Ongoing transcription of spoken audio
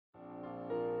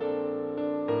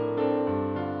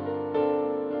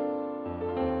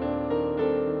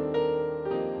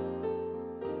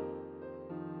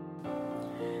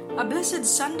A blessed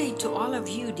Sunday to all of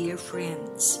you, dear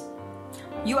friends.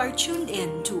 You are tuned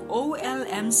in to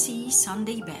OLMC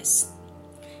Sunday Best.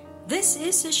 This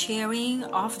is a sharing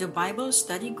of the Bible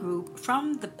study group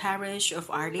from the parish of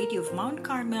Our Lady of Mount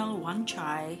Carmel, Wan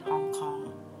Chai, Hong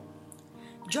Kong.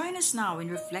 Join us now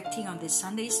in reflecting on this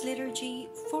Sunday's liturgy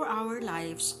for our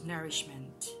life's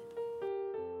nourishment.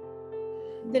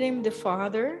 In the name of the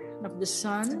Father, and of the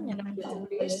Son, and of the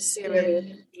Holy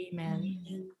Spirit.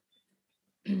 Amen.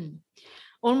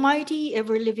 Almighty,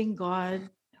 ever-living God,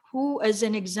 who as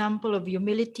an example of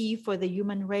humility for the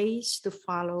human race to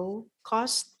follow,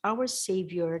 caused our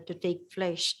Savior to take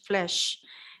flesh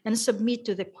and submit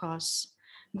to the cross,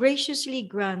 graciously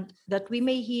grant that we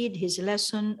may heed his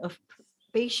lesson of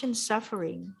patient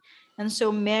suffering and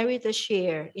so merit a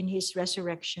share in his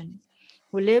resurrection,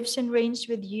 who lives and reigns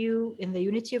with you in the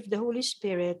unity of the Holy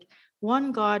Spirit,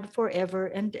 one God forever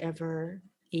and ever.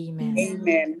 Amen.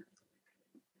 Amen.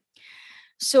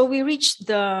 So we reached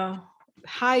the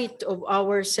height of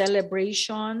our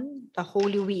celebration, the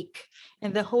Holy Week.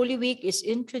 And the Holy Week is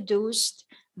introduced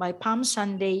by Palm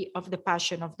Sunday of the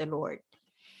Passion of the Lord.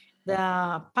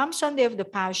 The Palm Sunday of the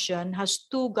Passion has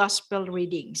two gospel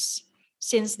readings.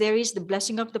 Since there is the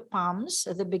blessing of the palms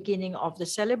at the beginning of the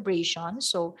celebration,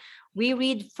 so we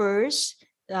read first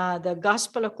the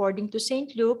Gospel according to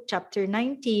St. Luke, chapter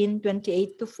 19,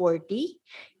 28 to 40,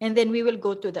 and then we will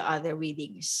go to the other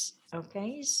readings.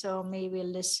 Okay, so may we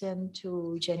listen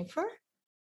to Jennifer?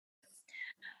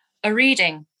 A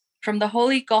reading from the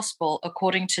Holy Gospel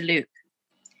according to Luke.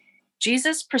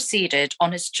 Jesus proceeded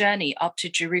on his journey up to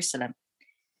Jerusalem.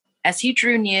 As he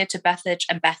drew near to Bethphage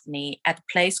and Bethany at a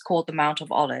place called the Mount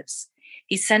of Olives,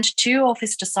 he sent two of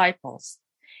his disciples.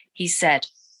 He said,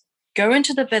 "Go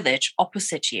into the village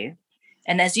opposite you,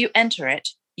 and as you enter it,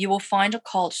 you will find a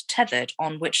colt tethered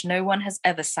on which no one has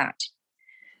ever sat.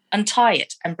 Untie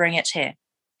it and bring it here.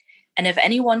 And if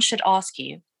anyone should ask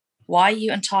you, 'Why are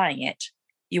you untying it?'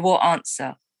 you will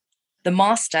answer, 'The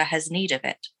master has need of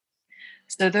it.'"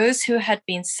 So those who had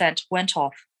been sent went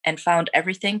off and found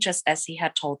everything just as he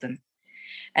had told them.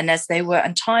 And as they were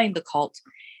untying the colt,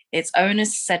 its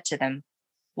owners said to them,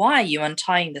 "Why are you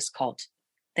untying this colt?"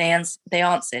 They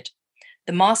answered,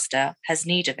 "The master has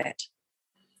need of it."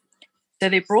 So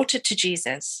they brought it to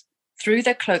Jesus, threw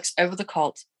their cloaks over the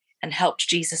colt, and helped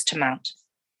Jesus to mount.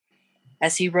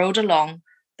 As he rode along,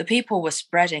 the people were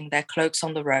spreading their cloaks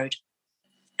on the road.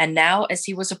 And now, as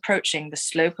he was approaching the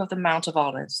slope of the Mount of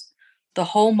Olives, the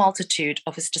whole multitude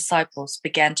of his disciples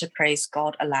began to praise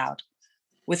God aloud,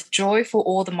 with joy for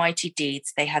all the mighty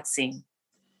deeds they had seen.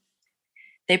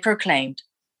 They proclaimed,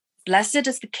 "Blessed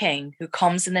is the King who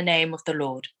comes in the name of the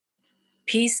Lord.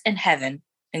 Peace in heaven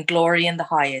and glory in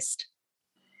the highest."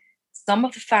 Some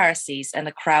of the Pharisees and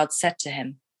the crowd said to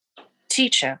him,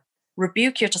 "Teacher,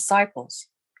 rebuke your disciples."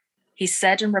 He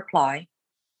said in reply,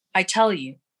 "I tell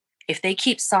you, if they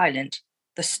keep silent,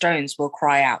 the stones will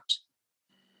cry out."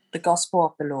 The Gospel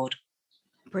of the Lord.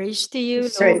 Praise to you,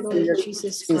 Praise Lord to you,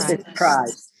 Jesus Jesus Christ.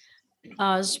 Christ.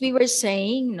 As we were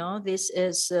saying, this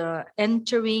is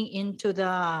entering into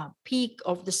the peak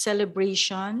of the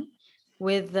celebration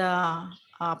with the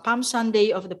Palm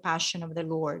Sunday of the Passion of the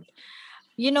Lord.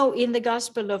 In the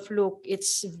Gospel of Luke,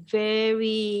 it's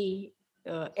very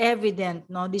evident,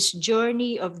 this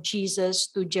journey of Jesus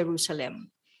to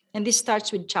Jerusalem. And this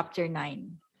starts with chapter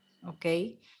 9,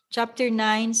 okay? Chapter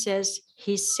 9 says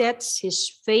he sets his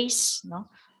face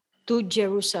to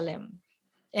Jerusalem.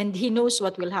 And he knows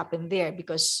what will happen there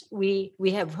because we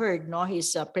have heard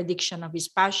his prediction of his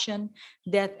passion,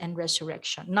 death, and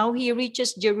resurrection. Now he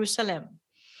reaches Jerusalem.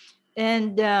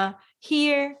 And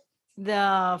here,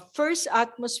 the first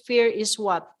atmosphere is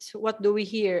what? What do we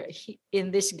hear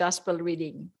in this gospel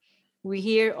reading? We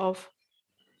hear of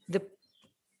the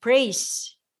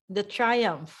praise, the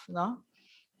triumph,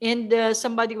 And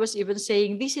somebody was even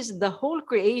saying, this is the whole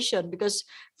creation, because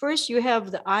first you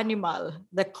have the animal,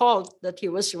 the colt that he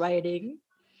was riding,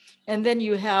 and then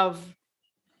you have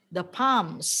the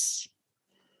palms.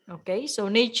 Okay, so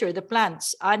nature, the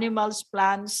plants, animals,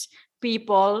 plants,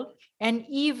 people, and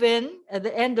even at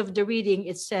the end of the reading,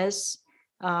 it says,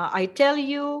 I tell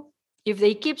you, if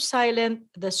they keep silent,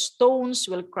 the stones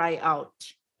will cry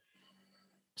out.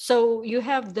 So you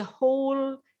have the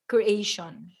whole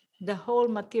creation, the whole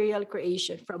material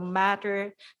creation, from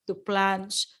matter to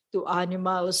plants to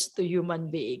animals to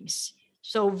human beings.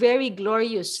 So very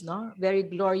glorious, very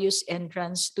glorious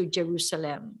entrance to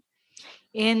Jerusalem.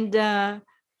 And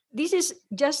this is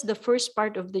just the first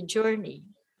part of the journey,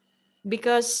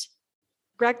 because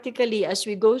practically as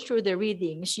we go through the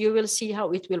readings, you will see how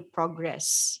it will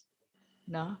progress.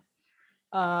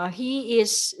 he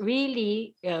is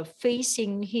really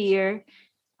facing here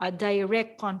a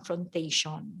direct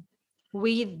confrontation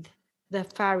with the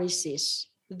Pharisees,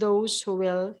 those who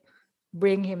will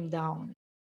bring him down.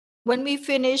 When we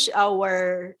finish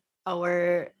our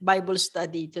Bible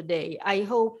study today, I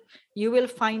hope you will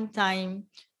find time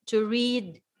to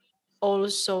read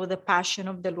also the Passion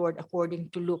of the Lord according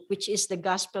to Luke, which is the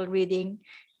gospel reading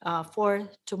for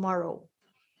tomorrow.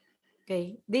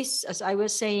 Okay, this, as I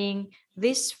was saying,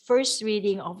 this first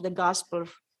reading of the gospel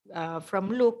from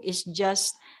Luke is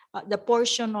just the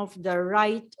portion of the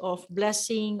rite of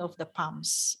blessing of the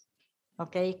palms.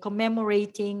 Okay,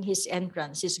 commemorating his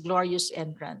entrance, his glorious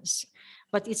entrance.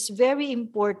 But it's very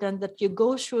important that you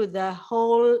go through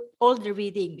all the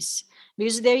readings,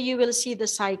 because there you will see the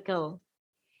cycle,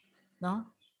 no?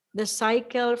 The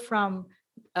cycle from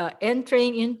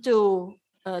entering into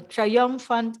a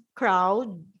triumphant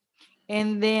crowd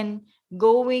and then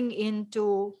going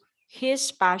into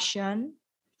his passion,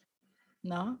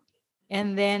 no?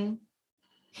 And then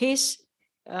his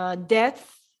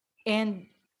death, and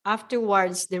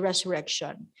afterwards the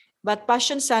resurrection. But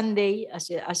Passion Sunday, as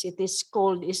it is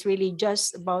called, is really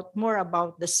just more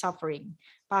about the suffering,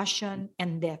 passion,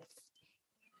 and death.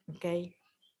 Okay,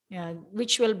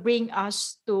 which will bring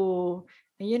us to,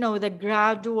 the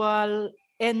gradual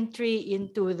entry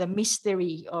into the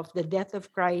mystery of the death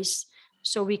of Christ,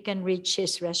 so we can reach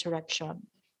his resurrection.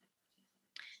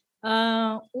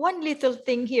 One little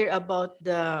thing here about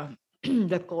the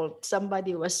the cult.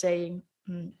 Somebody was saying,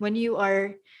 when you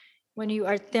are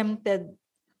tempted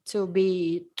to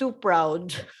be too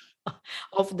proud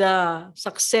of the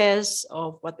success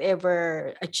of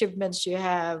whatever achievements you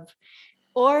have,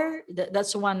 or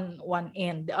that's one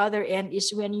end. The other end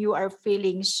is when you are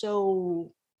feeling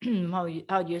so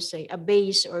how do you say,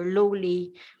 abased or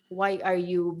lowly. Why are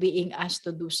you being asked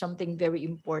to do something very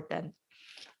important?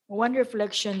 One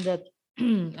reflection that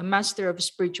a master of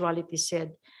spirituality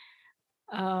said,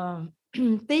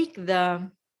 take the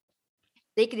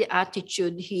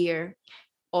attitude here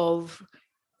of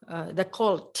the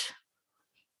cult.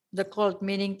 The cult,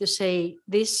 meaning to say,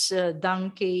 this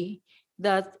donkey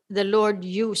that the Lord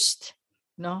used,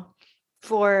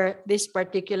 for this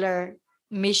particular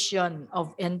mission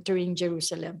of entering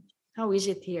Jerusalem. How is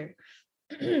it here?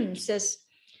 It says,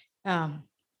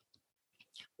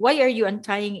 why are you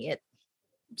untying it?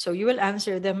 So you will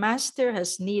answer, the master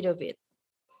has need of it.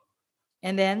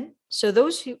 And then, so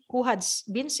those who had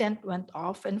been sent went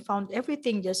off and found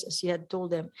everything just as he had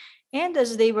told them. And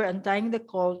as they were untying the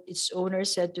colt, its owner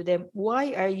said to them,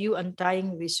 why are you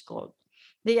untying this colt?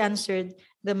 They answered,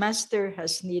 the master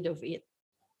has need of it.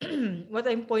 What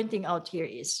I'm pointing out here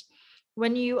is,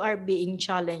 when you are being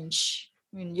challenged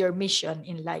in your mission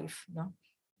in life,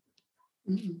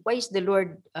 why is the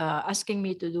Lord asking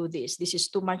me to do this? This is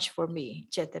too much for me,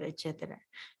 etc., etc.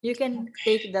 You can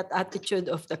take that attitude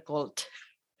of the cult.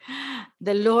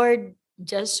 The Lord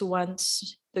just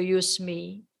wants to use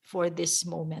me for this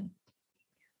moment.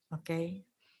 Okay?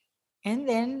 And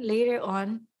then later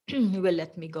on, He will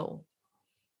let me go.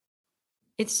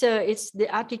 It's the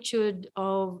attitude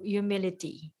of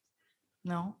humility.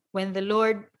 When the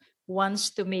Lord wants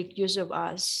to make use of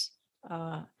us,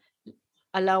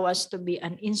 allow us to be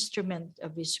an instrument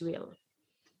of His will.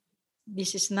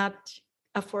 This is not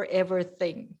a forever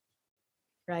thing,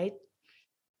 right?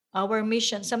 Our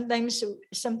mission,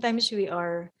 sometimes we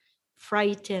are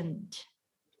frightened,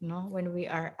 when we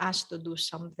are asked to do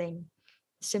something,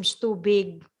 seems too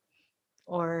big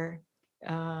or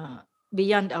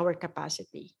beyond our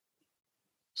capacity.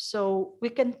 So we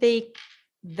can take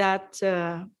that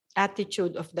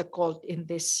attitude of the cult in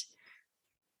this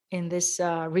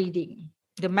reading.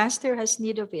 The master has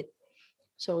need of it.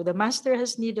 So the master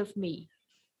has need of me.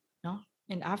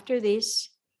 And after this,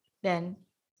 then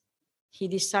he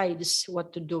decides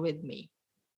what to do with me.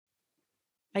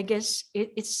 I guess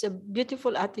it's a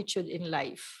beautiful attitude in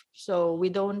life. So we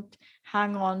don't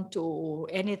hang on to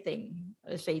anything,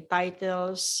 say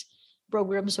titles,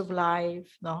 programs of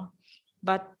life,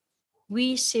 but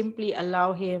we simply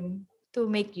allow him to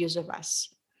make use of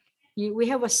us. We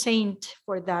have a saint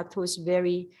for that who's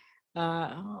very,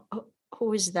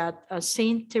 who is that?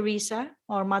 Saint Teresa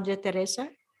or Madre Teresa?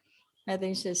 I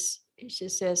think she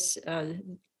says,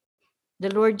 the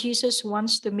Lord Jesus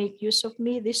wants to make use of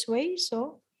me this way,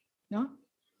 so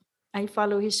I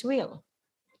follow his will.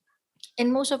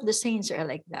 And most of the saints are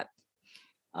like that.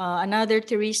 Another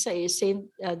Teresa is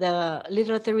the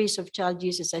little Teresa of Child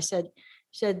Jesus. I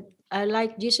said, I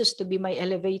like Jesus to be my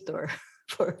elevator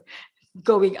for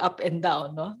going up and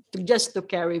down, just to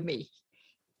carry me.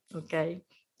 Okay,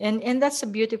 and that's a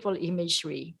beautiful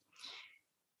imagery.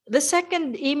 The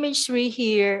second imagery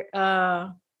here,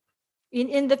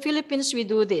 in the Philippines, we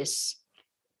do this.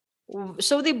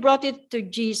 So they brought it to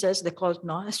Jesus, the colt,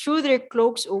 no, threw their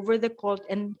cloaks over the colt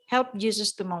and helped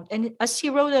Jesus to mount. And as he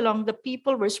rode along, the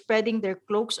people were spreading their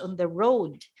cloaks on the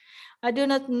road. I do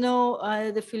not know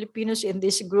the Filipinos in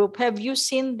this group. Have you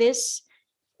seen this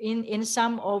in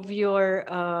some of your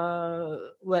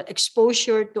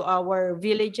exposure to our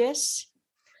villages?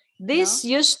 This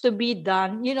used to be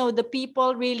done, the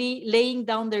people really laying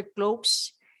down their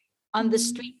cloaks on the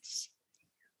streets.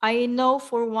 I know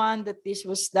for one that this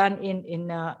was done in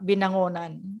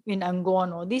Binangonan, in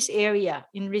Angono, this area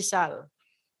in Rizal.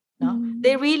 No?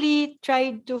 They really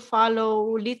tried to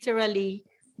follow literally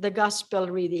the gospel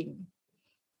reading.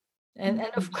 And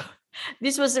of course,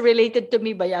 this was related to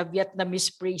me by a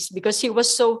Vietnamese priest because he was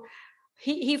so,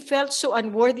 he felt so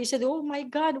unworthy. He said, oh my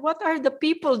God, what are the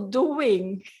people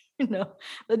doing?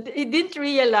 But he didn't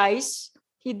realize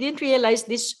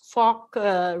this folk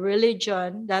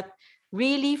religion that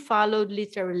really followed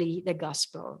literally the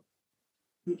gospel.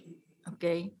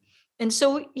 Okay. And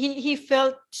so he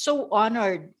felt so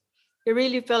honored. He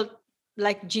really felt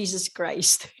like Jesus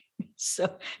Christ.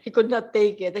 So he could not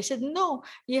take it. I said, no,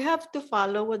 you have to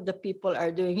follow what the people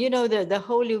are doing. The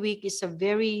Holy Week is a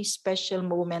very special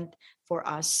moment for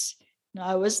us. Now,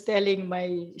 I was telling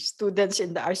my students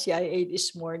in the RCIA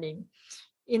this morning,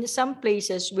 in some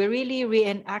places, we really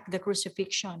reenact the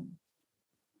crucifixion.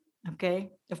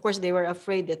 Okay. Of course, they were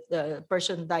afraid that the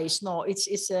person dies. No, it's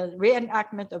a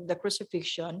reenactment of the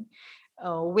crucifixion,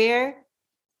 where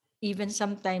even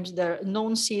sometimes the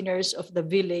known sinners of the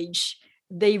village,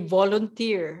 they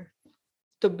volunteer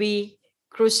to be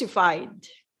crucified.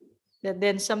 That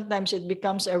then sometimes it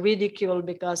becomes a ridicule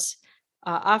because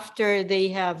after they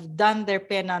have done their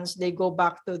penance, they go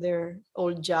back to their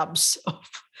old jobs of,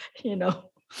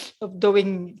 of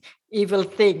doing evil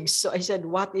things. So I said,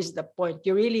 what is the point?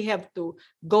 You really have to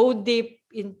go deep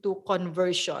into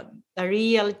conversion, a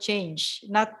real change,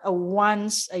 not a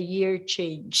once a year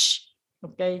change.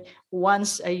 Okay,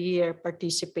 once a year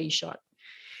participation.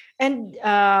 And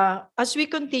as we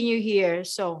continue here,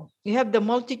 so you have the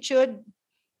multitude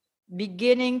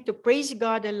beginning to praise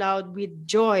God aloud with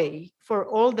joy for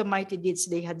all the mighty deeds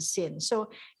they had seen. So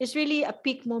it's really a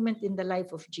peak moment in the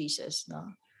life of Jesus. No,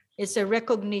 it's a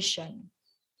recognition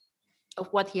of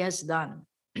what he has done,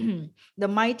 the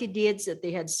mighty deeds that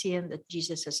they had seen that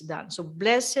Jesus has done. So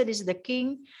blessed is the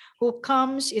King who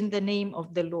comes in the name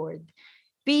of the Lord.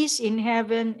 Peace in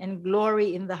heaven and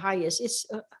glory in the highest. It's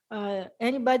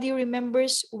anybody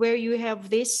remembers where you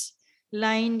have this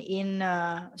line in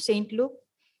Saint Luke?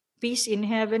 Peace in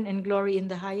heaven and glory in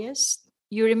the highest.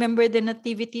 You remember the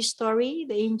nativity story,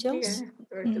 the angels?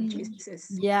 Birth of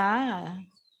Jesus. Yeah.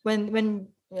 When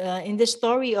in the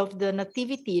story of the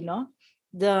nativity,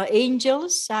 the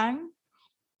angels sang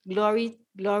glory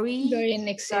Glory in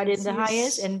God in the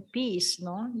highest, excelsis. and peace,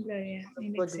 Gloria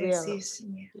in goodwill. excelsis.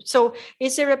 Yeah. So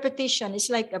it's a repetition. It's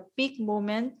like a peak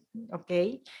moment.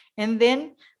 Okay. And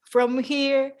then from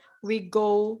here, we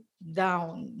go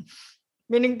down.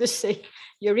 Meaning to say,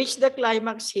 you reach the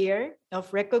climax here of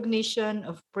recognition,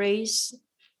 of praise,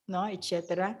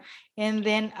 etc. And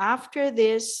then after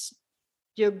this,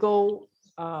 you go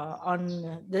on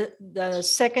the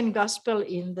second gospel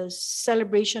in the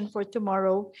celebration for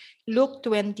tomorrow, Luke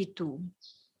 22,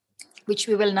 which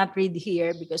we will not read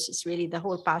here because it's really the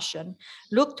whole passion.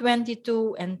 Luke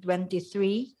 22 and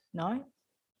 23,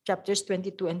 chapters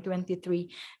 22 and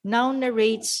 23, now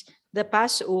narrates the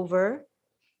Passover,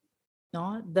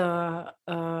 the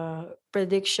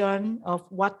prediction of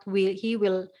what he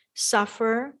will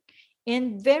suffer.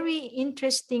 And very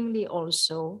interestingly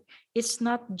also, it's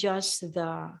not just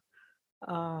the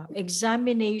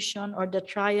examination or the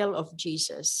trial of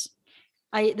Jesus.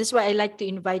 That's why I like to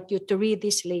invite you to read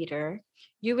this later.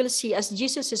 You will see as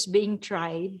Jesus is being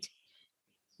tried,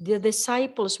 the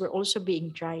disciples were also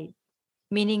being tried,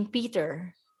 meaning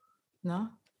Peter,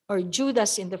 or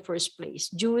Judas in the first place.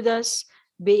 Judas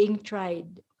being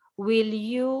tried. Will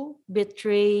you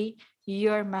betray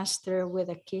your master with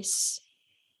a kiss?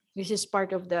 This is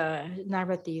part of the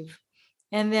narrative.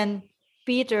 And then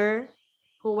Peter,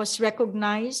 who was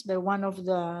recognized by one of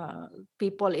the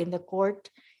people in the court,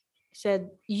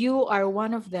 said, you are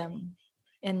one of them.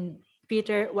 And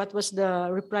Peter, what was the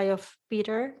reply of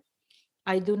Peter?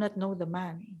 I do not know the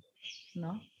man.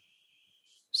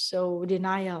 So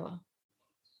denial,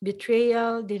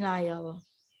 betrayal, denial.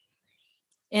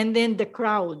 And then the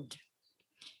crowd.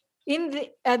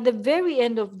 At the very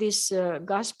end of this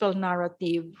gospel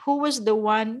narrative, who was the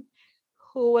one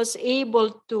who was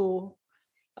able to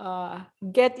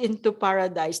get into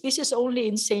paradise. This is only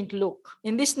in St. Luke.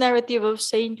 In this narrative of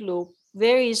St. Luke,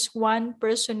 there is one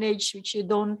personage which you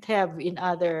don't have in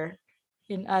other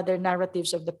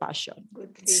narratives of the Passion.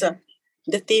 It's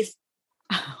the thief.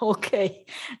 Okay,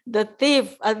 the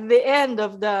thief at the end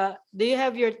of the. Do you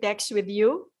have your text with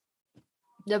you?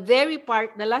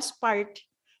 The last part,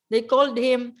 they called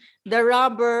him the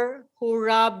robber who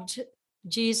robbed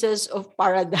Jesus of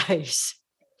paradise.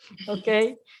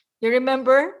 Okay, you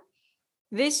remember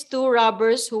these two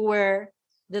robbers who were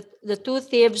the two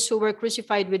thieves who were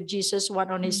crucified with Jesus,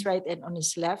 one on his right and on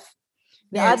his left.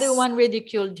 The other one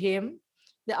ridiculed him.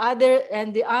 The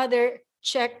other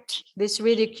checked this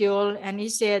ridicule, and he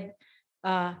said,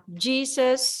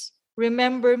 Jesus,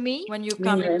 remember me when you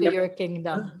come into your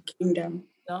kingdom.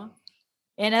 No?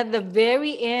 And at the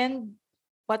very end,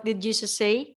 what did Jesus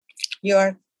say? You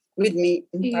are with me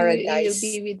in paradise.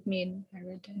 You will be with me in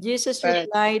paradise. Jesus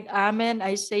replied, Amen,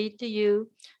 I say to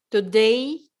you,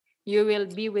 today you will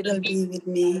be with me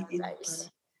in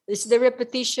paradise. It's the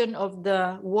repetition of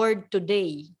the word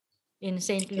today in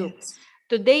St. Luke. Yes.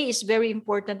 Today is very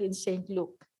important in St.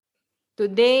 Luke.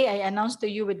 Today I announce to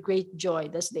you with great joy.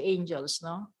 That's the angels,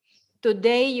 no?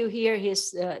 Today you hear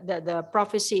the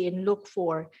prophecy in Luke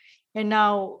 4. And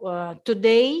now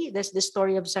today, that's the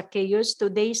story of Zacchaeus.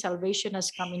 Today salvation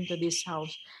has come into this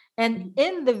house. And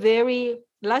in the very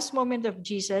last moment of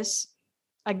Jesus,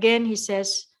 again he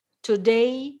says,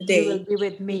 today you will be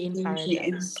with me in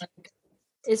paradise.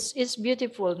 It's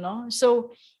beautiful, no?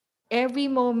 So every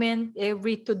moment,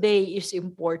 every today is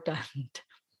important.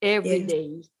 Every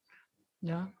day.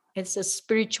 No? It's a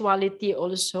spirituality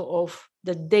also of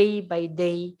the day by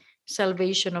day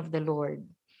salvation of the Lord.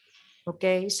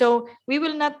 Okay, so we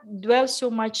will not dwell so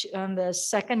much on the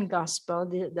second gospel,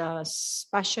 the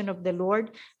Passion of the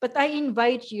Lord, but I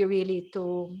invite you really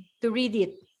to read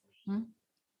it.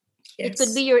 It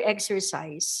could be your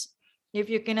exercise. If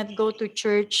you cannot go to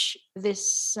church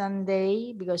this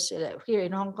Sunday, because here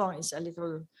in Hong Kong it's a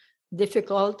little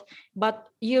difficult, but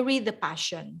you read the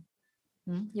Passion.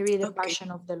 You read the Passion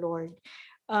of the Lord.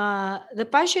 The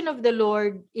Passion of the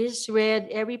Lord is read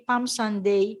every Palm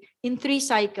Sunday in 3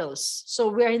 cycles. So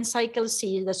we're in cycle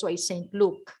C, that's why St.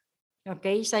 Luke.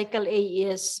 Okay, cycle A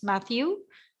is Matthew,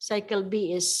 cycle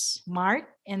B is Mark,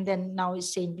 and then now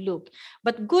is St. Luke.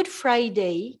 But Good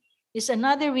Friday is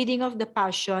another reading of the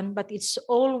Passion, but it's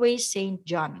always St.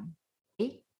 John.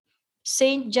 Okay?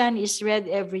 St. John is read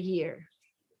every year.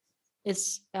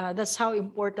 That's how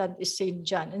important is St.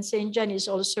 John. And St. John is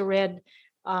also read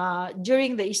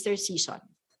during the Easter season.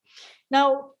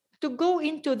 Now, to go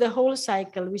into the whole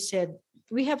cycle, we said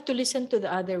we have to listen to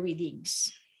the other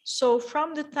readings. So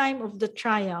from the time of the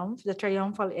triumph, the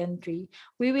triumphal entry,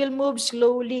 we will move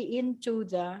slowly into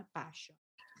the Passion.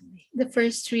 The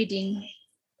first reading,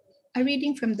 a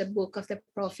reading from the book of the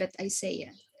prophet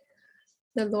Isaiah.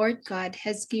 The Lord God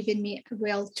has given me a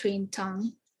well-trained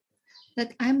tongue,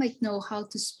 that I might know how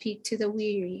to speak to the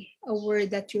weary, a word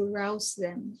that will rouse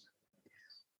them.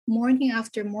 Morning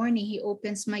after morning, he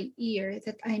opens my ear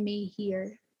that I may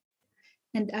hear.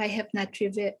 And I have not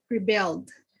rebelled,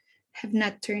 have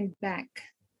not turned back.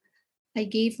 I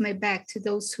gave my back to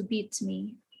those who beat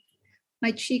me,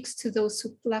 my cheeks to those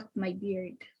who plucked my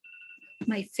beard.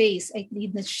 My face I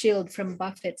did not shield from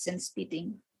buffets and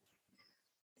spitting.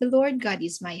 The Lord God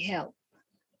is my help.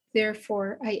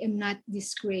 Therefore, I am not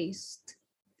disgraced.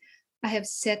 I have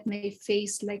set my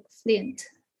face like flint,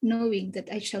 knowing that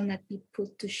I shall not be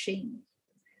put to shame.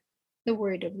 The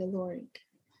word of the Lord.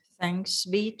 Thanks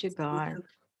be to God.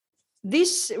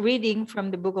 This reading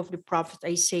from the book of the prophet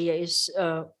Isaiah is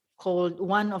called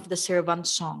one of the servant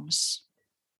songs.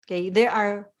 Okay, there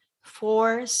are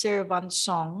 4 servant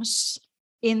songs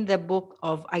in the book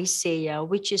of Isaiah,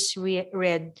 which is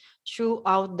read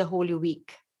throughout the Holy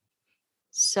Week.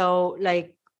 So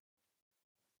like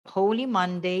Holy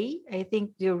Monday, I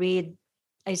think you read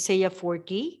Isaiah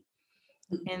 40.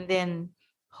 And then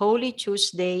Holy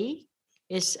Tuesday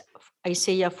is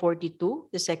Isaiah 42,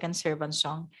 the second servant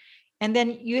song. And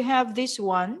then you have this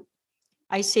one,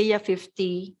 Isaiah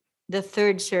 50, the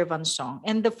third servant song.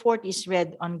 And the fourth is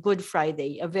read on Good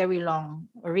Friday, a very long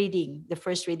reading, the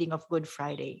first reading of Good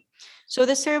Friday. So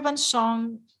the servant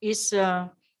song is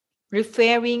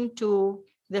referring to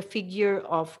the figure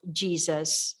of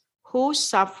Jesus, who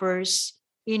suffers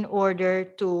in order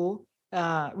to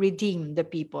redeem the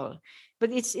people.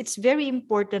 But it's very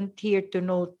important here to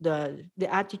note the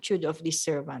attitude of this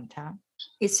servant.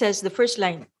 It says, the first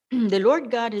line, the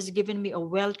Lord God has given me a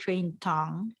well-trained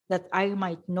tongue, that I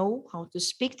might know how to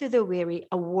speak to the weary,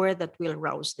 a word that will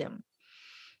rouse them.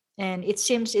 And it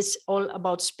seems it's all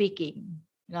about speaking,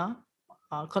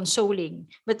 consoling.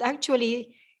 But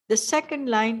actually, the second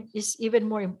line is even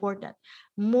more important.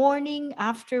 Morning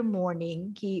after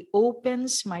morning, he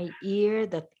opens my ear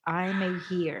that I may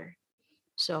hear.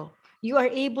 So you are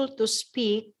able to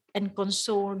speak and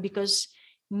console because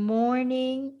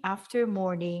morning after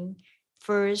morning,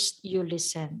 first you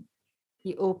listen.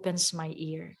 He opens my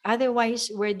ear. Otherwise,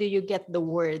 where do you get the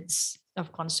words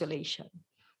of consolation?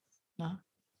 No?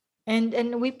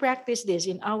 And we practice this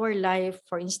in our life.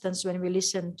 For instance, when we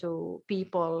listen to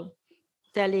people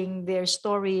telling their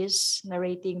stories,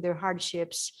 narrating their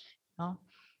hardships, no?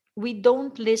 We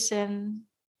don't listen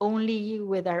only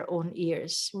with our own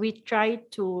ears. We try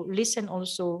to listen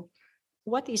also.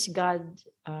 What is God?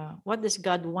 What does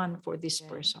God want for this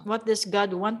person? What does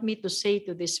God want me to say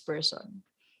to this person?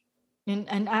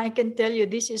 And I can tell you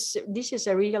this is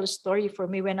a real story for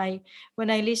me when I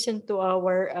listen to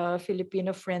our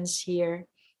Filipino friends here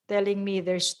telling me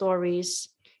their stories,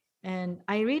 and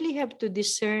I really have to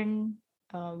discern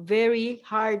very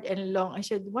hard and long. I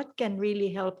said, what can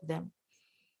really help them?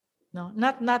 No,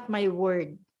 not my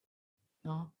word,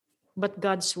 no, but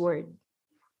God's word.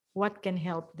 What can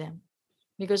help them?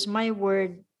 Because my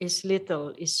word is little,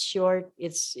 is short,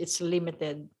 it's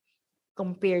limited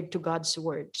compared to God's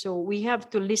word. So we have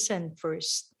to listen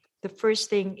first. The first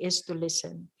thing is to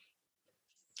listen.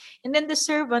 And then the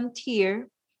servant here,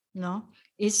 no,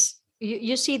 is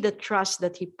you see the trust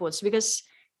that he puts, because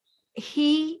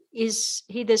he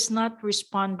does not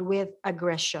respond with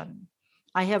aggression.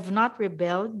 I have not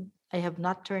rebelled, I have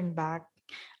not turned back.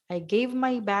 I gave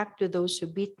my back to those who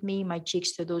beat me, my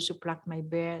cheeks to those who plucked my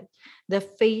beard.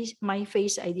 My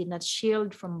face I did not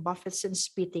shield from buffets and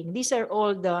spitting. These are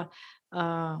all the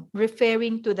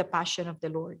referring to the passion of the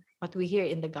Lord, what we hear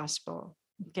in the gospel.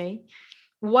 Okay.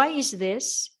 Why is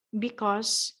this?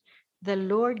 Because the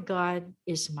Lord God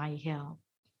is my help.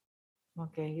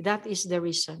 Okay. That is the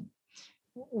reason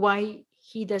why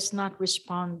he does not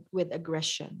respond with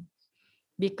aggression,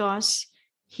 because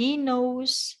he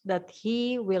knows that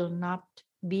he will not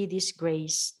be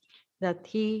disgraced, that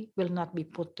he will not be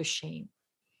put to shame.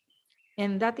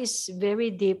 And that is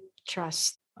very deep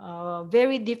trust,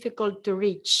 very difficult to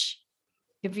reach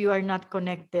if you are not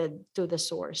connected to the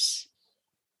source.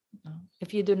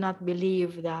 If you do not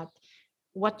believe that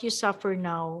what you suffer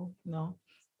now,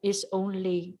 is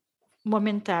only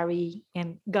momentary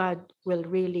and God will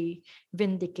really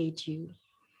vindicate you.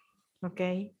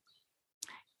 Okay?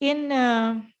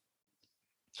 And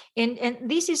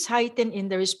this is heightened in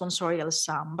the responsorial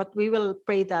psalm, but we will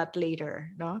pray that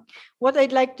later. No? What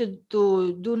I'd like to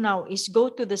do now is go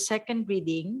to the second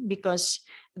reading, because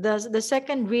the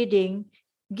second reading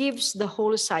gives the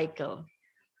whole cycle.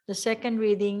 The second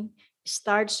reading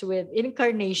starts with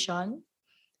incarnation,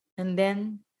 and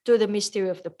then to the mystery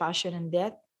of the passion and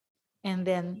death, and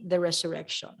then the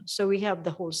resurrection. So we have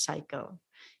the whole cycle.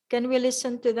 Can we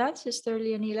listen to that, Sister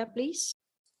Leonila, please?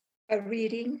 A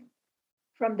reading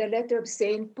from the letter of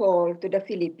St. Paul to the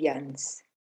Philippians.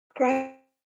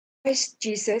 Christ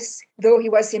Jesus, though he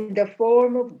was in the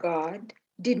form of God,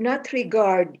 did not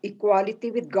regard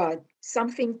equality with God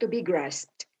something to be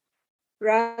grasped.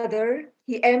 Rather,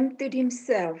 he emptied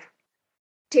himself,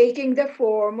 taking the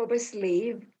form of a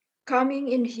slave, coming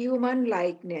in human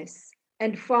likeness,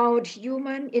 and found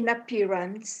human in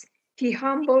appearance, he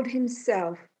humbled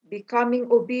himself, becoming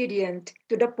obedient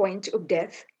to the point of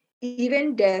death,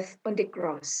 even death on the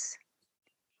cross.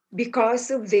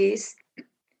 Because of this,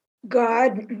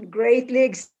 God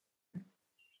greatly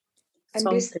and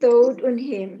bestowed on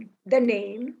him the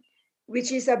name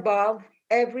which is above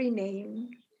every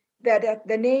name, that at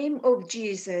the name of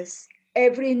Jesus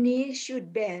every knee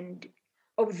should bend,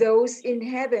 of those in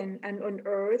heaven and on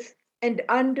earth and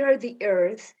under the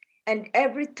earth, and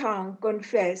every tongue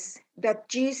confess that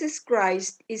Jesus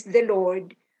Christ is the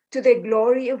Lord, to the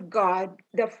glory of God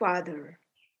the Father.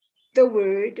 The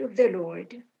word of the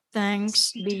Lord.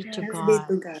 Thanks be to Thanks be God.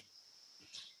 to God.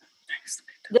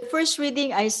 The first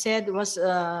reading I said was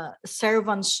a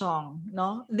servant song.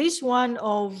 No, this one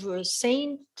of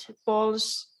Saint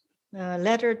Paul's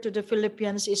letter to the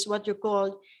Philippians is what you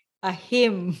call a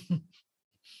hymn.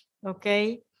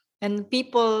 Okay, and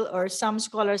people or some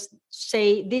scholars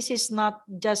say this is not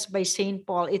just by Saint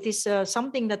Paul. It is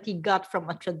something that he got from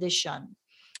a tradition.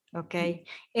 Okay,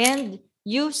 and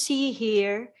you see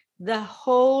here the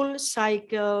whole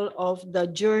cycle of the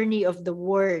journey of the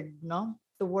Word, no,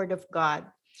 the Word of God.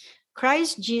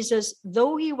 Christ Jesus,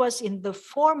 though he was in the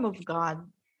form of God,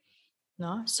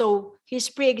 no, so his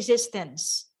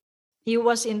pre-existence, he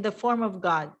was in the form of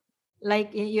God.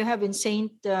 Like you have in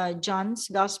Saint John's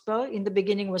Gospel, in the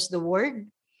beginning was the Word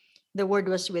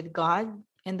was with God,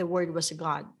 and the Word was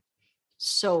God.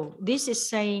 So this is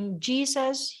saying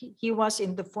Jesus, he was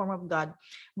in the form of God,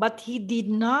 but he did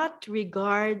not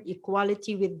regard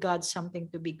equality with God something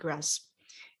to be grasped.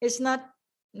 It's not,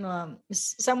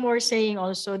 some were saying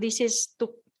also, this is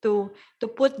to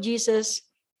put Jesus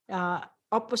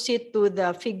opposite to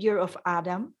the figure of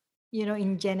Adam,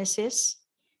 in Genesis.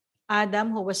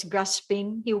 Adam, who was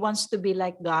grasping, he wants to be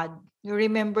like God. You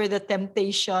remember the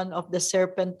temptation of the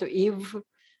serpent to Eve?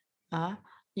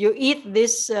 You eat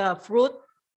this fruit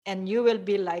and you will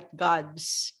be like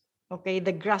gods. Okay,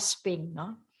 the grasping,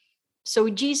 no? So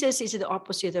Jesus is the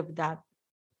opposite of that.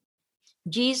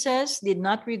 Jesus did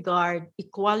not regard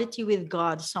equality with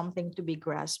God something to be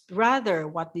grasped. Rather,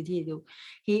 what did he do?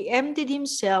 He emptied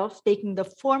himself, taking the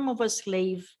form of a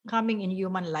slave, coming in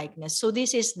human likeness. So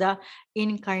this is the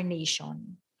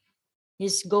incarnation.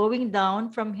 He's going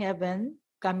down from heaven,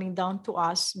 coming down to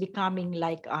us, becoming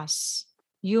like us,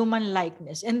 human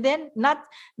likeness. And then not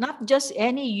just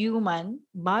any human,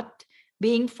 but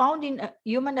being found in a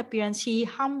human appearance, he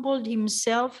humbled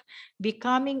himself,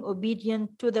 becoming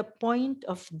obedient to the point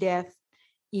of death,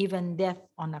 even death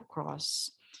on a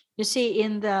cross. You see,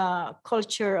 in the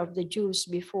culture of the Jews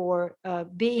before,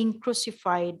 being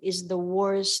crucified is the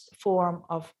worst form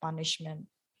of punishment.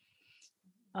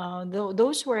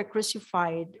 Those who are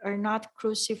crucified are not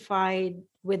crucified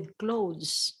with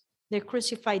clothes. They're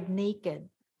crucified naked.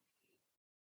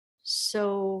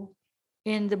 So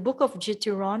in the book of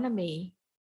Deuteronomy,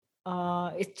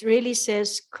 it really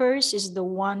says, "Cursed is the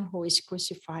one who is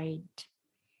crucified."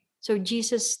 So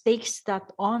Jesus takes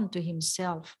that on to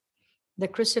himself. The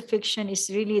crucifixion is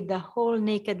really the whole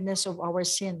nakedness of our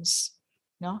sins,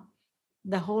 no?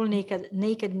 The whole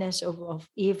nakedness of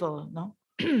evil, no?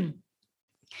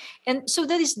 And so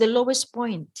that is the lowest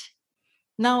point.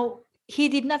 Now, he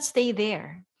did not stay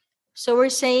there. So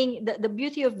we're saying that the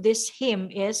beauty of this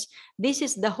hymn is, this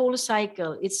is the whole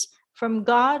cycle. It's from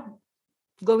God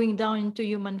going down into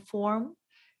human form,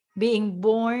 being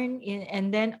born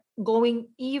and then going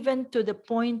even to the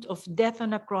point of death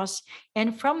on a cross.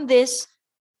 And from this,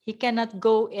 he cannot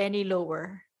go any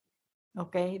lower.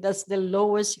 Okay, that's the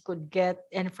lowest he could get.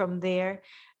 And from there,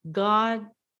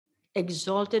 God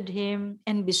exalted him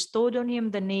and bestowed on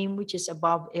him the name which is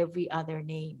above every other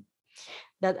name.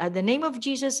 That at the name of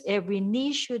Jesus, every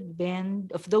knee should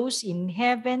bend, of those in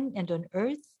heaven and on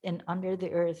earth and under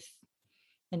the earth.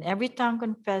 And every tongue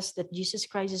confess that Jesus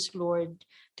Christ is Lord,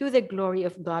 to the glory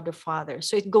of God the Father.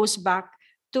 So it goes back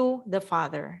to the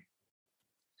Father.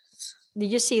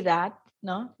 Did you see that?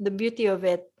 No? The beauty of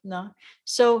it. No?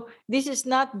 So this is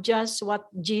not just what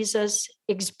Jesus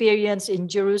experienced in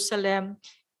Jerusalem,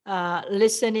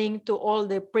 listening to all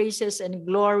the praises and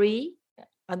glory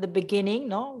at the beginning,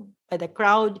 no, by the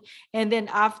crowd, and then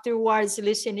afterwards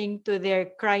listening to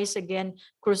their cries again,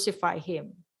 "Crucify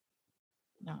him."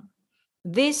 No.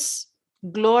 This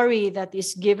glory that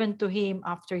is given to him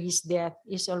after his death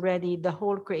is already the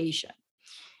whole creation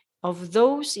of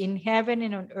those in heaven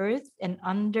and on earth and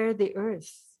under the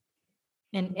earth,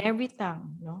 and every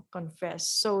tongue, no, confess.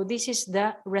 So this is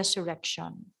the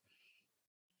resurrection.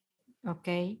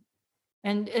 Okay.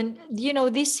 And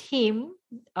this hymn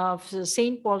of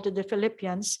St. Paul to the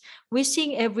Philippians, we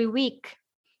sing every week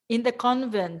in the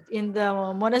convent, in the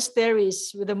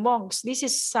monasteries with the monks. This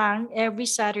is sung every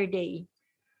Saturday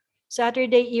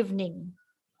evening,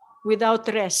 without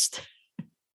rest.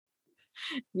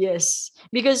 Yes,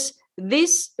 because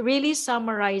this really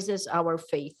summarizes our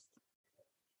faith.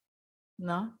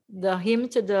 No, the hymn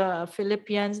to the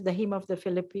Philippians, the hymn of the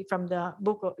Philippi from the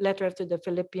book of letter to the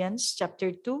Philippians,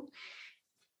 chapter 2.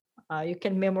 You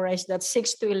can memorize that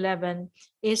 6 to 11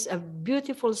 is a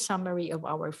beautiful summary of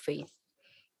our faith.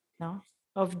 No,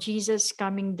 of Jesus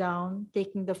coming down,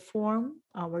 taking the form,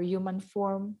 our human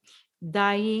form,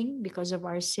 dying because of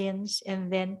our sins, and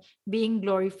then being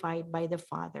glorified by the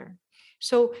Father.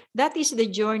 So that is the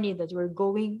journey that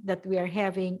we are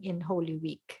having in Holy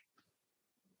Week.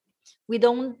 We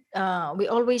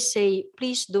always say,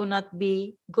 please do not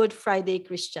be Good Friday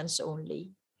Christians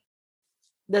only.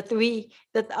 That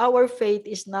our faith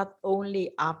is not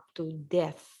only up to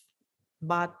death,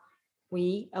 but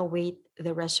we await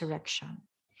the resurrection.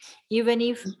 Even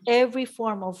if every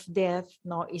form of death,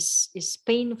 no, is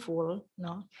painful,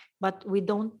 no, but we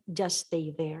don't just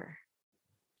stay there.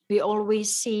 We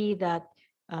always see that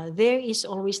there is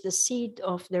always the seed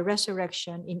of the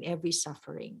resurrection in every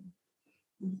suffering.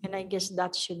 And I guess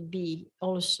that should be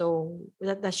also,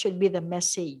 that should be the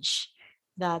message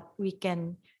that we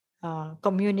can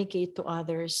communicate to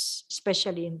others,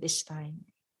 especially in this time.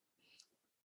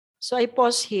 So I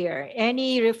pause here.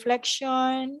 Any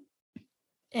reflection?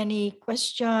 Any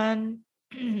question?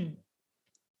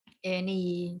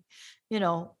 Any,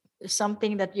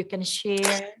 something that you can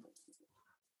share?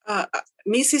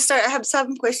 Me, sister, I have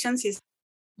some questions.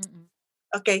 Mm-mm.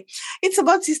 Okay, it's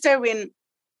about, sister, when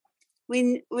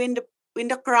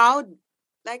the crowd,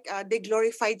 like, they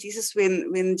glorify Jesus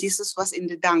when Jesus was in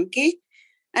the donkey,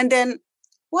 and then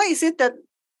why is it that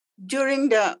during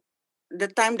the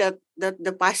time that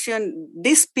the passion,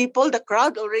 these people, the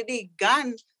crowd already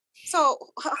gone? So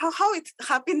how it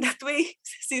happened that way,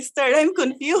 sister? I'm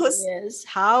confused. Yes.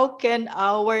 How can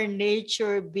our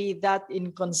nature be that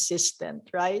inconsistent,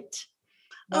 right?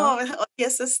 No? Oh,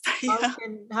 yes, sister.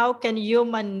 How Yeah. can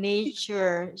human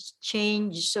nature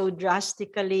change so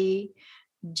drastically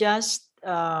just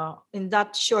in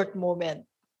that short moment?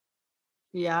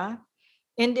 Yeah.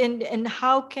 And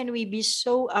how can we be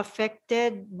so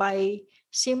affected by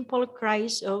simple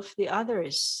cries of the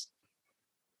others?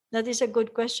 That is a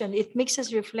good question. It makes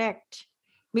us reflect,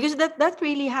 because that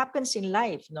really happens in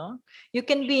life, no? You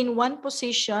can be in one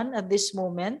position at this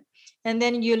moment, and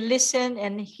then you listen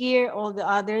and hear all the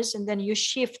others, and then you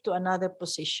shift to another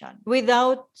position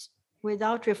without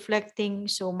reflecting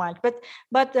so much. But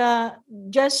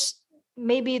just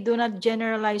maybe do not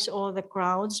generalize all the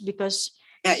crowds, because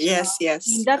Yeah, yes, in yes.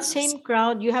 that same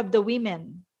crowd you have the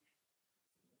women.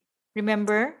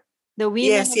 Remember, the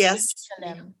women Yes, of yes.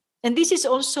 Jerusalem. And this is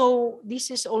also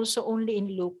only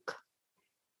in Luke.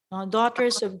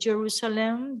 Daughters of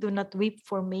Jerusalem, do not weep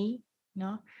for me,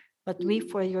 no, but weep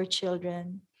for your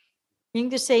children. Meaning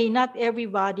to say, not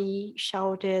everybody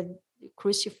shouted,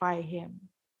 crucify him.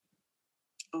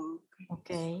 Oh,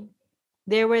 Okay.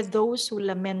 There were those who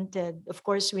lamented. Of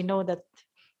course, we know that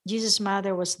Jesus'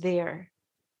 mother was there.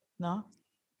 No?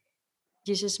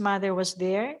 Jesus' mother was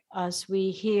there, as we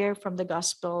hear from the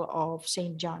Gospel of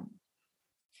St. John.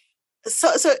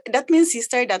 so that means,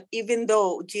 sister, that even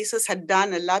though Jesus had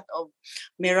done a lot of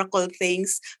miracle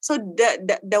things, so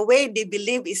the way they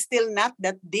believe is still not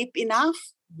that deep enough.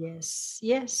 Yes,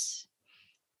 yes.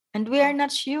 And we are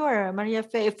not sure, Maria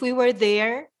Fe, if we were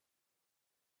there,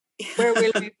 where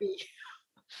will we be?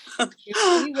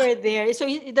 If we were there. So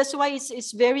that's why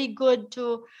it's very good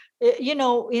to,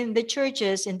 in the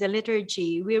churches, in the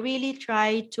liturgy, we really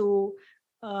try to,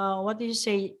 what do you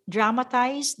say,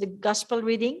 dramatize the gospel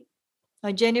reading.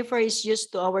 Jennifer is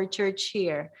used to our church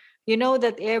here. You know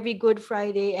that every Good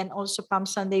Friday and also Palm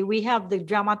Sunday, we have the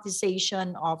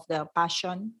dramatization of the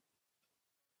Passion.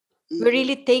 We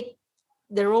really take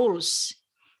the roles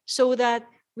so that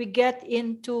we get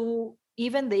into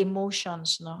even the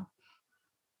emotions, no?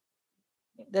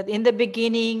 That in the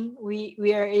beginning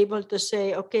we are able to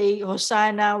say, okay,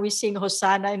 Hosanna, we sing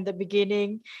Hosanna in the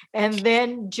beginning, and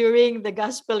then during the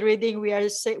gospel reading we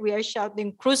are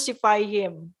shouting, crucify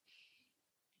him.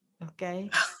 Okay.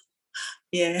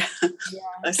 Yeah.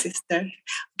 Yeah. Sister.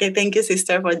 Okay, thank you,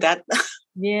 sister, for that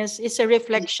Yes, it's a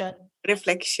reflection.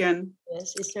 reflection.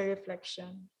 Yes, it's a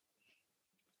reflection.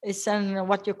 It's an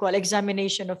what you call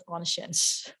examination of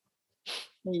conscience,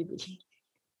 maybe,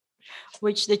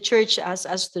 which the church asks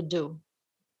us to do.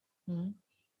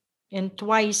 And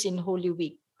twice in Holy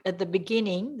Week. At the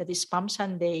beginning, that is Palm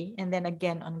Sunday, and then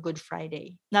again on Good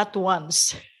Friday. Not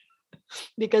once,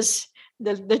 because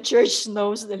the church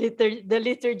knows, the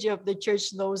liturgy of the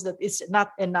church knows that it's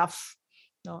not enough.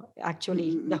 No,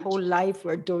 actually, the whole life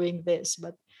we're doing this,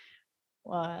 but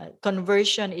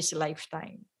conversion is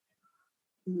lifetime.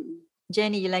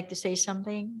 Jenny, you like to say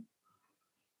something?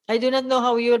 I do not know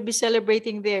how you will be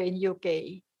celebrating there in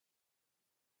UK.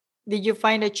 Did you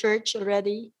find a church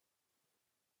already?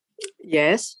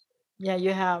 Yes. Yeah,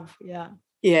 you have. Yeah.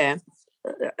 Yeah.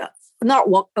 Not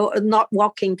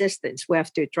walking distance. We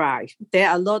have to drive. There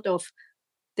are a lot of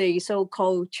the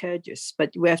so-called churches,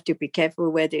 but we have to be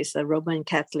careful whether it's a Roman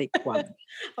Catholic one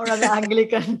or an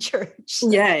Anglican church.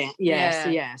 Yes.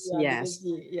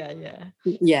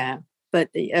 But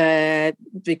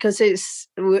because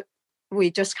we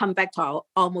just come back to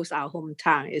almost our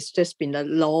hometown. It's just been a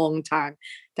long time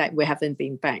that we haven't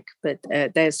been back. But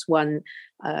there's one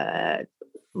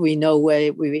we know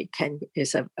where we can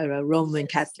is a Roman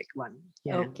Catholic one.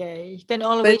 Yeah. Okay, you can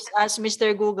always ask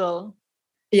Mr. Google.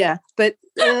 Yeah, but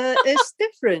it's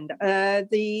different.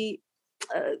 The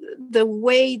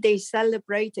way they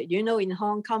celebrate it, in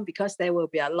Hong Kong, because there will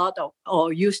be a lot of,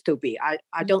 or used to be, I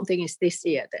don't think it's this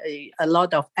year, a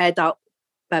lot of adult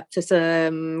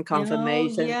baptism,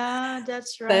 confirmation. Oh, yeah,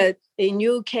 that's right. But in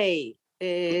UK,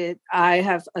 I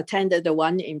have attended the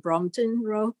one in Brompton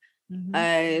Road.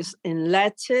 In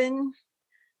Latin,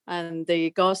 and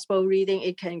the gospel reading,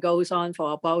 it can goes on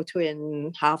for about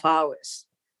 2.5 hours.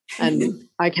 And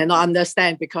I cannot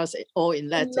understand because it's all in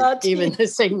Latin, even the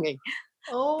singing.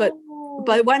 Oh, but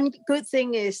But one good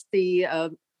thing is the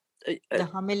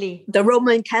homily. the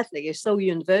Roman Catholic is so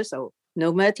universal.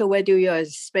 No matter whether you're in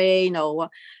Spain or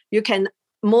what, you can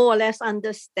more or less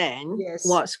understand Yes.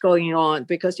 what's going on,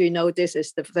 because you know this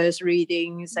is the first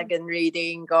reading, second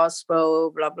reading,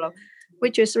 gospel, blah blah,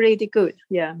 which is really good.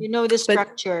 Yeah. You know the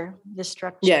structure. The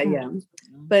structure. Yeah, yeah.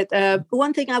 But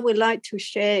one thing I would like to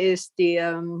share is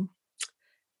the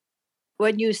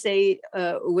when you say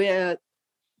we're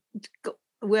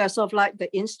sort of like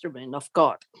the instrument of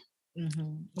God,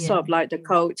 sort of like the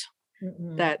coat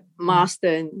that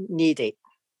Master needed.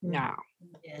 Now,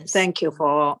 Yes. thank you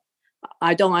for.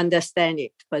 I don't understand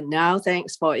it, but now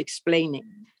thanks for explaining.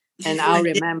 And I'll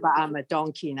remember I'm a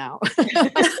donkey now.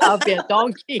 I'll be a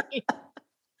donkey.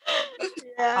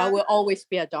 I will always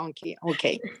be a donkey.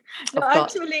 Okay. No,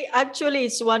 of God. actually,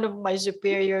 it's one of my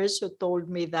superiors who told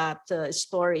me that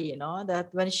story. That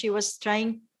when she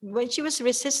was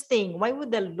resisting, why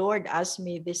would the Lord ask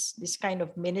me this kind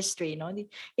of ministry?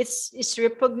 It's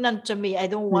repugnant to me. I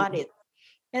don't want it.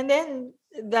 And then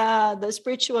the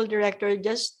spiritual director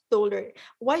just told her,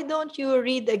 why don't you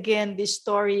read again the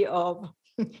story of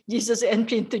Jesus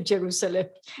entering to Jerusalem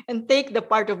and take the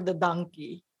part of the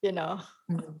donkey?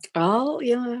 Oh,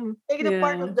 yeah. Take the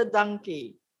part of the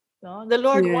donkey. The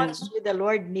Lord wants you, the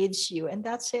Lord needs you, and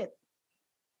that's it.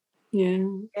 Yeah.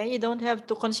 And you don't have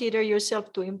to consider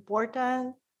yourself too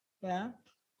important. Yeah.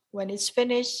 When it's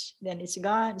finished, then it's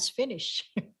gone, it's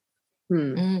finished.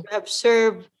 You have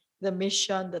served the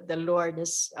mission that the Lord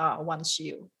wants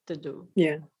you to do.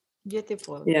 Yeah.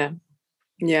 Beautiful. Yeah.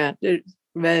 Yeah.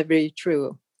 Very, very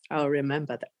true. I'll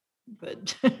remember that.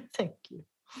 Good. Thank you.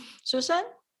 Susan,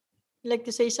 you like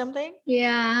to say something?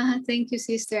 Yeah, thank you,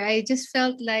 sister. I just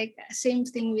felt like same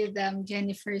thing with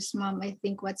Jennifer's mom. I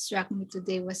think what struck me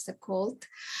today was the cult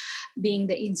being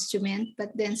the instrument,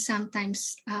 but then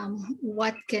sometimes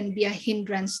what can be a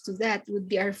hindrance to that would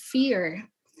be our fear.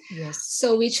 Yes.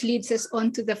 So which leads us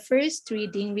on to the first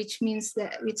reading, which means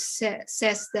that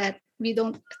says that we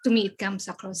don't, to me it comes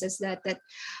across as that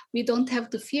we don't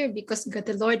have to fear, because God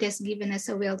the Lord has given us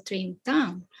a well-trained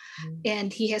tongue,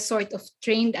 and he has sort of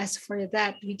trained us for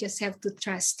that. We just have to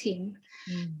trust him.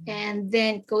 And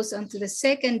then it goes on to the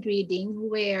second reading,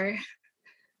 where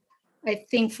I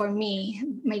think for me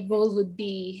my goal would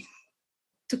be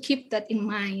to keep that in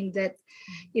mind, that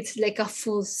it's like a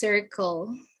full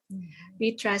circle.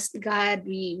 We trust God,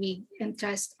 we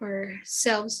entrust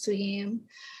ourselves to him,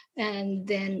 and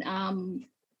then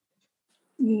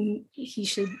he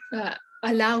should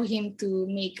allow him to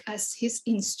make us his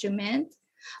instrument.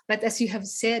 But as you have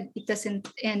said, it doesn't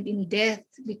end in death,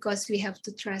 because we have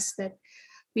to trust that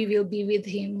we will be with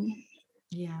him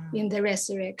in the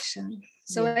resurrection.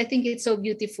 So I think it's so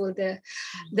beautiful,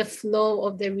 the flow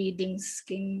of the readings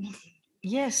can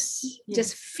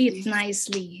just fit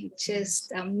nicely,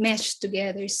 just meshed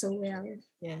together so well.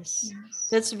 Yes,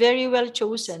 that's very well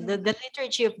chosen. The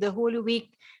liturgy of the Holy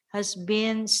Week has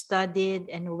been studied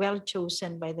and well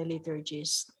chosen by the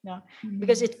liturgists,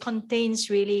 because it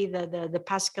contains really the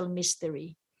Paschal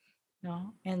mystery,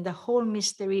 and the whole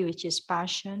mystery, which is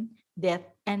passion, death,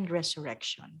 and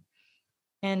resurrection.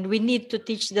 And we need to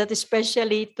teach that,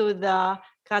 especially to the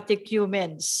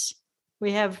catechumens.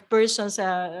 We have persons,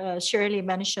 Shirley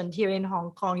mentioned here in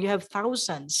Hong Kong, you have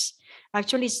thousands.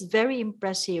 Actually, it's very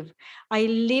impressive. I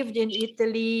lived in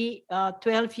Italy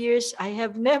 12 years. I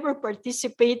have never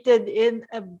participated in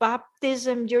a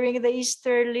baptism during the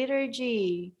Easter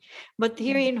liturgy. But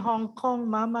here in Hong Kong,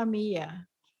 Mamma Mia.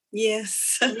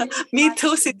 Yes, Really me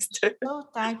too, sister. So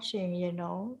touching,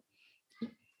 you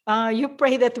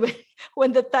pray that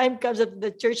when the time comes that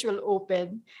the church will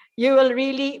open, you will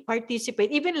really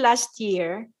participate. Even last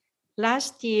year,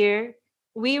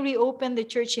 we reopened the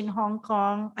church in Hong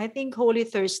Kong, I think Holy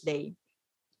Thursday.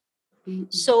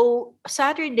 So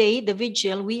Saturday, the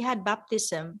vigil, we had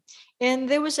baptism. And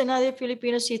there was another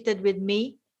Filipino seated with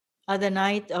me the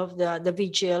night of the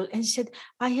vigil, and said,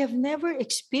 I have never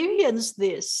experienced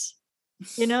this,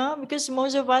 because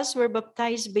most of us were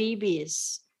baptized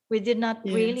babies. We did not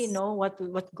really know what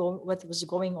was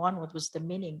going on, what was the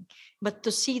meaning. But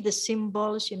to see the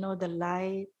symbols, the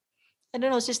light. I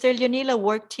don't know, Sister Leonila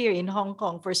worked here in Hong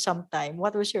Kong for some time.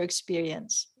 What was your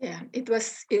experience? Yeah, it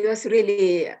was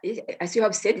really, as you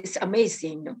have said, it's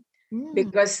amazing,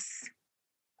 because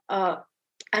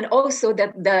and also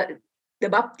that the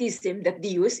baptism that they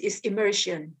use is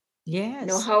immersion.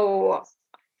 Yes. How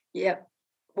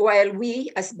while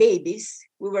we as babies,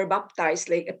 we were baptized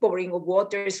like a pouring of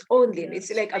waters only.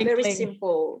 It's like a very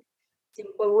simple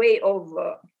way of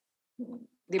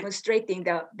demonstrating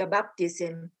the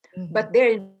baptism. But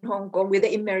there in Hong Kong, with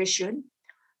the immersion,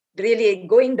 really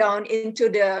going down into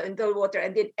the water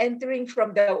and then entering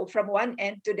from one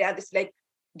end to the other. It's like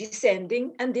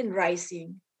descending and then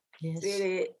rising. Yes. It's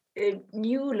really a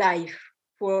new life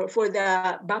for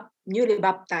the newly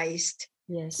baptized.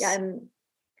 Yes. Yeah, and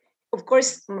of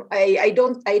course, I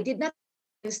did not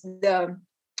experience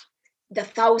the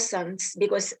thousands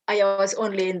because I was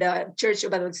only in the Church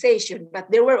of Annunciation, but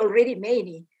there were already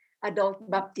many adult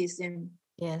baptism.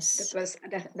 Yes.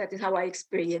 That is how I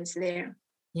experienced there.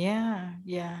 Yeah,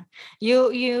 yeah.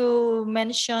 You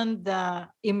mentioned the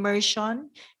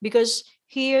immersion, because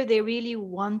here they really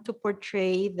want to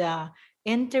portray the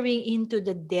entering into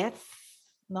the death,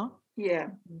 no?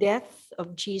 Yeah, Death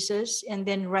of Jesus and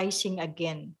then rising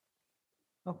again.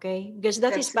 Okay? Because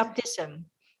that is That's- baptism.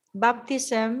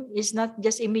 Baptism is not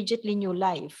just immediately new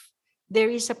life. There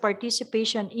is a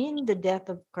participation in the death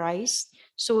of Christ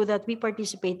so that we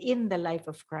participate in the life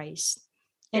of Christ.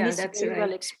 And Yeah, it's that's very well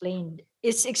right. explained.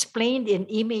 It's explained in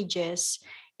images,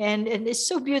 and it's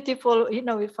so beautiful. You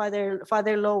know,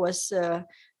 Father Law was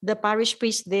the parish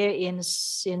priest there in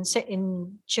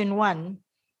Chunwan,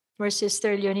 where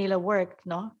Sister Leonila worked,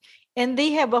 no? And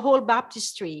they have a whole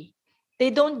baptistry.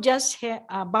 They don't just have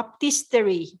a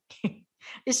baptistery.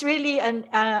 It's really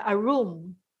a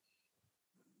room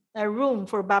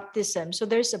for baptism. So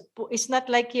it's not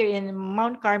like here in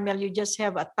Mount Carmel, you just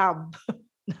have a tub.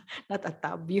 Not a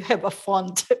tub, you have a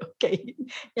font. Okay,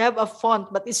 you have a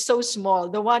font, but it's so small.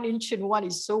 The one in Chunwan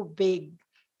is so big.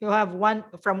 You have one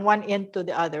from one end to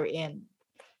the other end.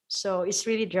 So it's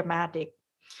really dramatic.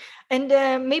 And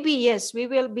maybe, yes, we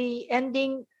will be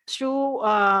ending through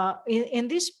in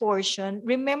this portion,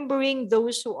 remembering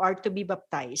those who are to be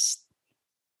baptized.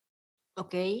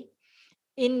 Okay.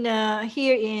 In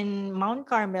here in Mount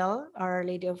Carmel, Our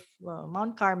Lady of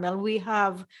Mount Carmel, we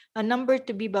have a number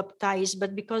to be baptized,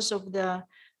 but because of the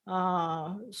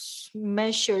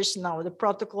measures now, the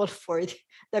protocol for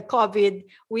the COVID,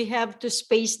 we have to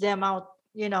space them out,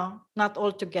 not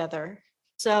all together.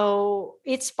 So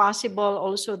it's possible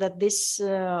also that this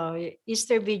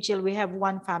Easter Vigil, we have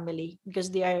one family because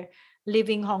they are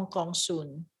leaving Hong Kong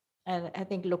soon. And I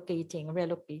think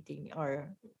relocating,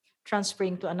 or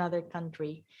transferring to another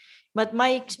country. But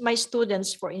my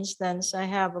students, for instance, I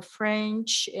have a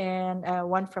French and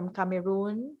one from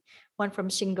Cameroon, one from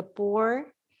Singapore,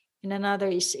 and another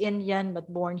is Indian but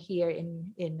born here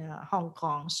in Hong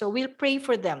Kong. So we'll pray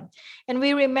for them, and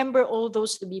we remember all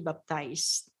those to be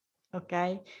baptized.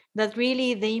 Okay, that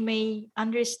really they may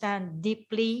understand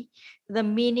deeply the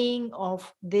meaning of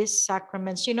these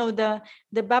sacraments.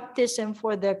 The baptism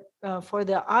for the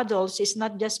adults is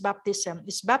not just baptism;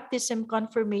 it's baptism,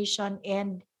 confirmation,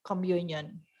 and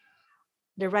communion.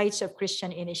 The rites of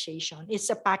Christian initiation. It's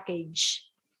a package.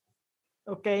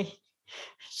 Okay,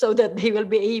 so that they will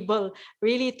be able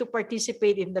really to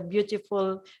participate in the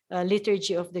beautiful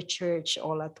liturgy of the church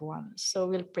all at once. So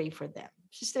we'll pray for them.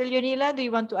 Sister Leonila, do you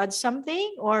want to add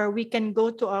something, or we can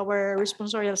go to our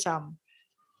responsorial psalm?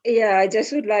 Yeah, I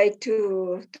just would like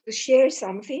to share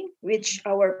something which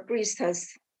our priest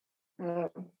has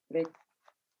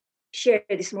shared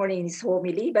this morning in his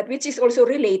homily, but which is also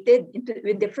related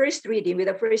with the first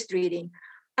reading.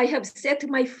 I have set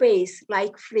my face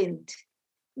like flint,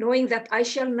 knowing that I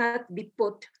shall not be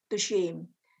put to shame.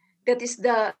 That is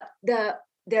the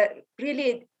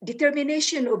really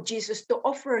determination of Jesus to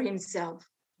offer himself.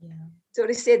 Yeah. So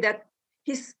they say that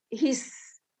his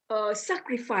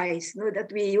sacrifice, that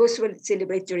we usually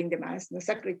celebrate during the Mass,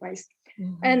 sacrifice.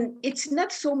 Mhm. And it's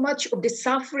not so much of the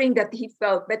suffering that he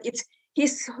felt, but it's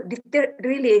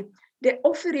really the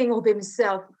offering of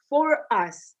himself for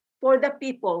us, for the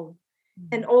people,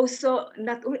 and also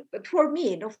not for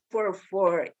me,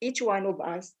 for each one of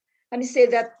us. And he said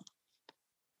that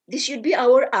this should be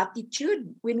our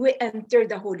attitude when we enter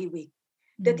the Holy Week,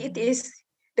 that it is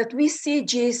that we see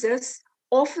Jesus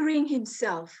offering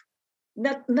himself,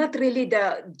 not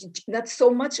so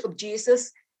much of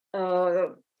Jesus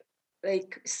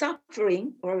like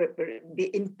suffering or be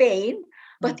in pain,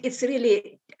 but it's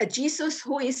really a Jesus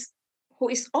who is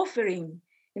offering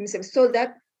himself so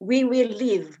that we will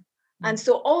live. And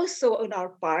so also on our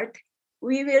part,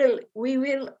 we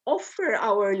will offer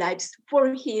our lives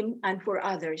for him and for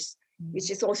others, which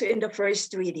is also in the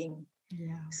first reading.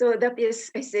 Yeah. So that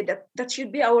is, I said that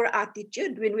should be our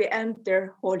attitude when we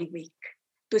enter Holy Week,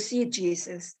 to see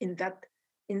Jesus in that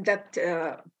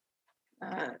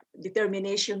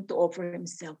determination to offer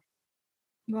himself.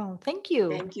 Wow, thank you.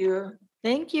 Thank you.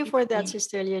 Thank you for that,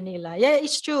 Sister Leonila. Yeah,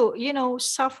 it's true.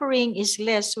 Suffering is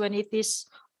less when it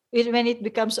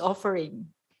becomes offering.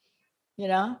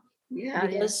 Yeah,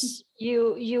 because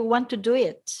you want to do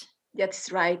it. That's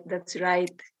right.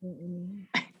 Mm-mm.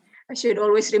 I should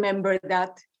always remember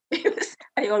that because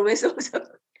I always also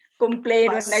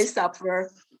complain when I suffer.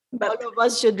 But all of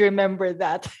us should remember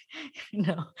that,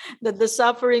 that the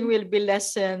suffering will be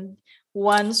lessened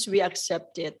once we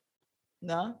accept it,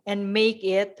 and make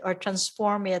it or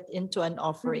transform it into an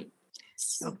offering.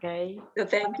 Okay. so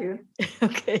thank you.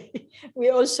 Okay.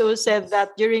 We also said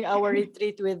that during our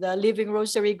retreat with the Living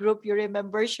Rosary group. You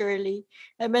remember, Shirley?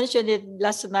 I mentioned it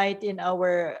last night in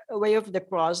our Way of the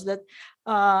Cross that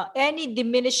any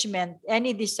diminishment,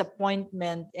 any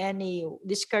disappointment, any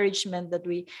discouragement that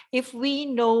if we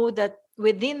know that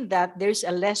within that there's a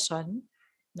lesson,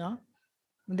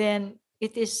 then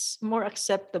it is more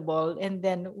acceptable, and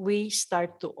then we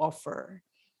start to offer,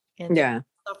 and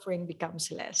suffering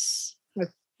becomes less.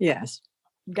 Yes.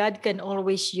 God can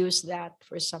always use that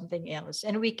for something else,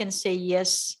 and we can say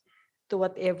yes to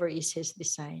whatever is His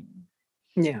design.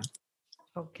 Yeah.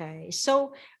 Okay,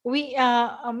 so we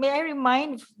may I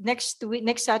remind, next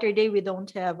Saturday we don't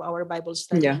have our Bible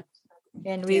study. Yeah.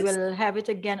 And we Yes. will have it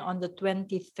again on the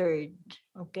 23rd.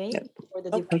 Okay, Yep. for the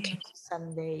Okay. Devotion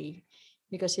Sunday,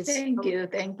 because it's Thank you.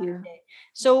 Thank you.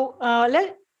 so.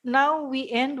 Now we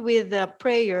end with a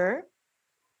prayer.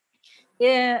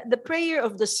 The prayer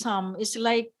of the Psalm is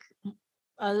like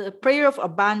a prayer of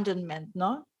abandonment.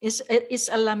 No, it's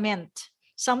a lament.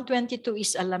 Psalm 22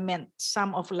 is a lament,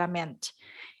 Psalm of lament.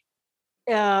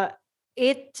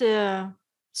 It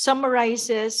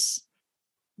summarizes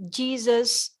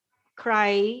Jesus'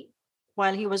 cry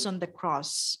while he was on the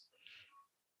cross.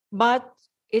 But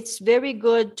it's very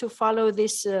good to follow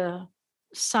this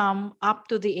psalm up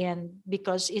to the end,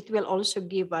 because it will also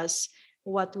give us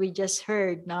what we just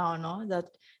heard now, that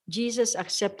Jesus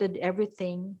accepted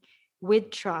everything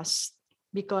with trust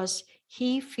because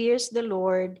he fears the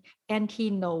Lord and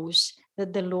he knows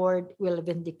that the Lord will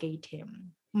vindicate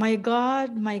him. My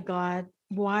God,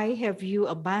 why have you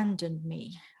abandoned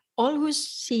me? All who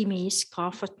see me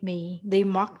scoff at me. They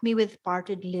mock me with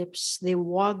parted lips. They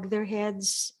wag their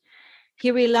heads.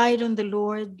 He relied on the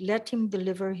Lord. Let him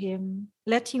deliver him.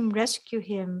 Let him rescue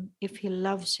him if he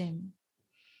loves him.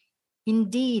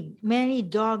 Indeed, many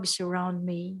dogs surround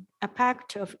me. A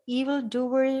pack of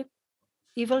evildoers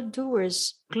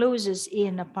closes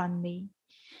in upon me.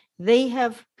 They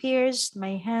have pierced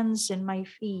my hands and my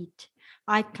feet.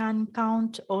 I can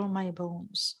count all my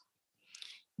bones.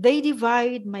 They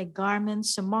divide my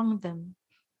garments among them,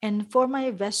 and for my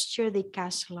vesture they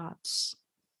cast lots.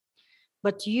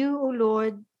 But you, O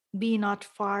Lord, be not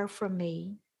far from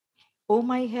me. O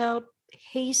my help,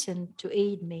 hasten to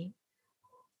aid me.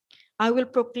 I will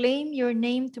proclaim your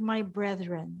name to my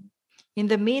brethren. In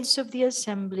the midst of the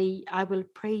assembly, I will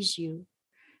praise you.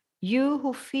 You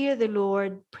who fear the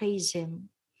Lord, praise him.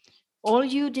 All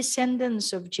you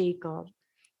descendants of Jacob,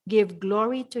 give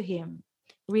glory to him.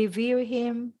 Revere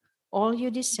him, all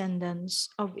you descendants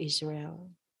of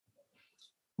Israel.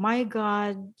 My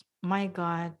God,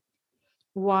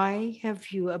 why have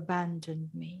you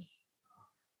abandoned me?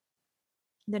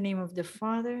 In the name of the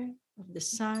Father, of the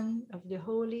Son, of the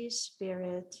Holy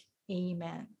Spirit.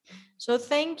 Amen. So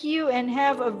thank you, and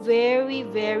have a very,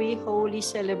 very holy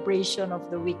celebration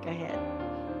of the week ahead.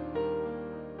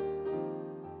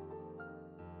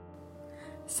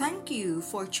 Thank you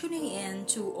for tuning in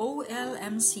to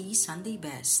OLMC Sunday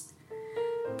Best.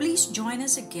 Please join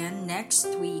us again next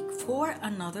week for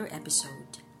another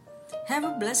episode. Have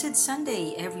a blessed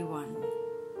Sunday, everyone.